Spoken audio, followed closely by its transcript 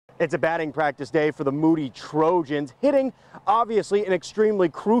It's a batting practice day for the Moody Trojans. Hitting, obviously, an extremely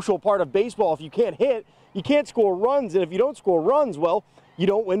crucial part of baseball. If you can't hit, you can't score runs, and if you don't score runs, well, you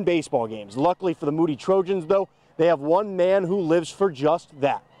don't win baseball games. Luckily for the Moody Trojans, though, they have one man who lives for just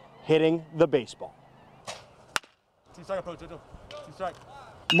that, hitting the baseball.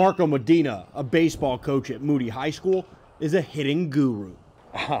 Marco Medina, a baseball coach at Moody High School, is a hitting guru.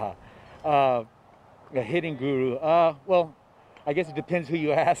 A hitting guru? Well, I guess it depends who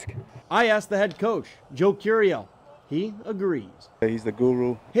you ask. I asked the head coach, Joe Curiel. He agrees. He's the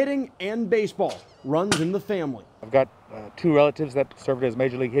guru. Hitting and baseball runs in the family. I've got two relatives that served as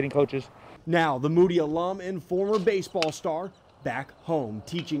major league hitting coaches. Now, the Moody alum and former baseball star back home,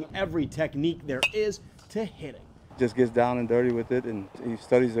 teaching every technique there is to hitting. Just gets down and dirty with it, and he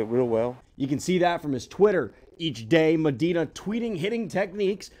studies it real well. You can see that from his Twitter. Each day, Medina tweeting hitting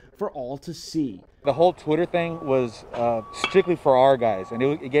techniques for all to see. The whole Twitter thing was strictly for our guys, and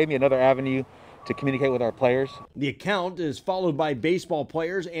it gave me another avenue to communicate with our players. The account is followed by baseball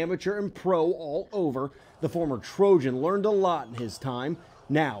players, amateur and pro, all over. The former Trojan learned a lot in his time.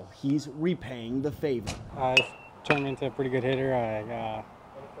 Now he's repaying the favor. He's turned me into a pretty good hitter.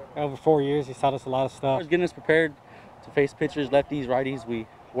 Over 4 years, he's taught us a lot of stuff. He's getting us prepared to face pitchers, lefties, righties. We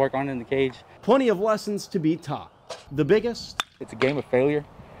work on it in the cage. Plenty of lessons to be taught. The biggest? It's a game of failure,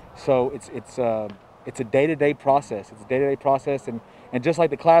 so it's a day-to-day process. It's a day-to-day process, and just like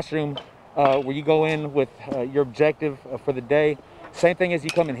the classroom, where you go in with your objective for the day, same thing as you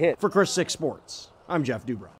come and hit. For Chris 6 Sports, I'm Jeff Dubrow.